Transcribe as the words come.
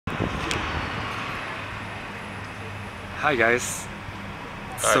Hi guys.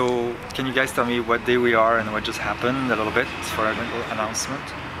 So can you guys tell me what day we are and what just happened a little bit for a little announcement?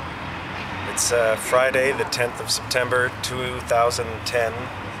 It's Friday the 10th of September 2010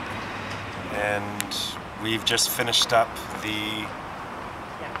 and we've just finished up the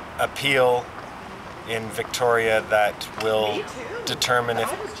appeal in Victoria that will determine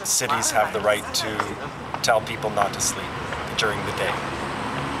if cities have the right to tell people not to sleep during the day.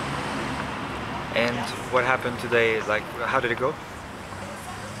 And what happened today? Like, how did it go?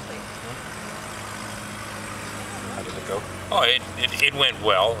 How did it go? Oh, it went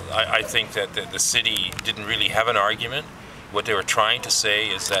well. I think that the city didn't really have an argument. What they were trying to say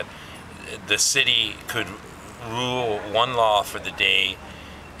is that the city could rule one law for the day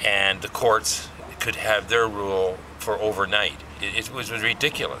and the courts could have their rule for overnight. It was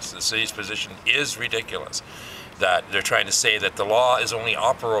ridiculous. The city's position is ridiculous. That they're trying to say that the law is only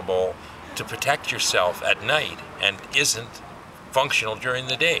operable to protect yourself at night and isn't functional during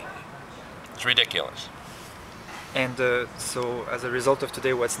the day. It's ridiculous. And so as a result of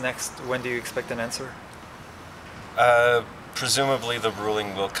today, what's next? When do you expect an answer? Presumably the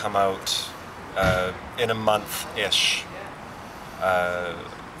ruling will come out in a month-ish.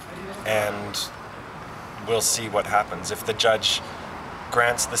 And we'll see what happens. If the judge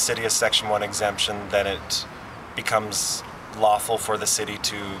grants the city a Section 1 exemption, then it becomes lawful for the city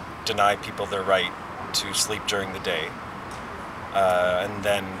to deny people their right to sleep during the day. And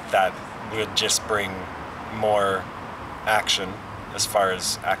then that would just bring more action as far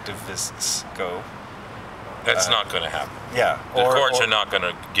as activists go. That's not going to happen. Yeah. The courts are not going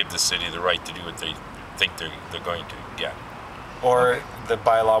to give the city the right to do what they think they're going to get. Or the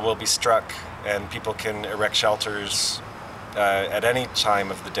bylaw will be struck and people can erect shelters at any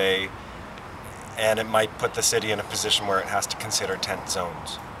time of the day, and it might put the city in a position where it has to consider tent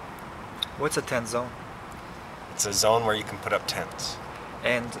zones. What's a tent zone? It's a zone where you can put up tents.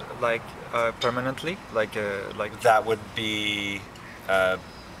 And like permanently, like that would be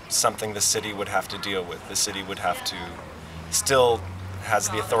something the city would have to deal with. The city would have to still has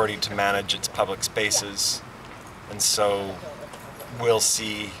the authority to manage its public spaces, and so we'll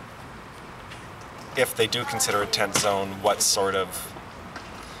see if they do consider a tent zone what sort of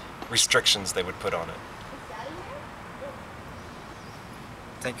restrictions they would put on it.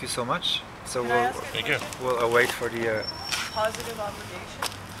 Thank you so much. So Thank you. we'll await for the positive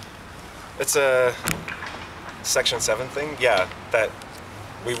obligation? It's a Section 7 thing, yeah, that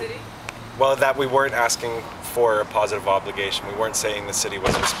we City? well, that we weren't asking for a positive obligation. We weren't saying the city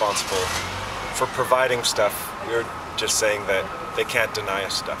was responsible for providing stuff. We were just saying that they can't deny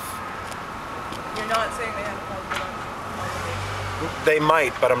us stuff. You're not saying they have a positive obligation? They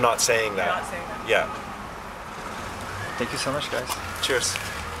might, but I'm not saying that. You're not saying that? Yeah. Thank you so much, guys. Cheers.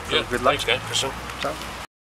 Yeah, good luck. thanks, guys. Christian. Ciao.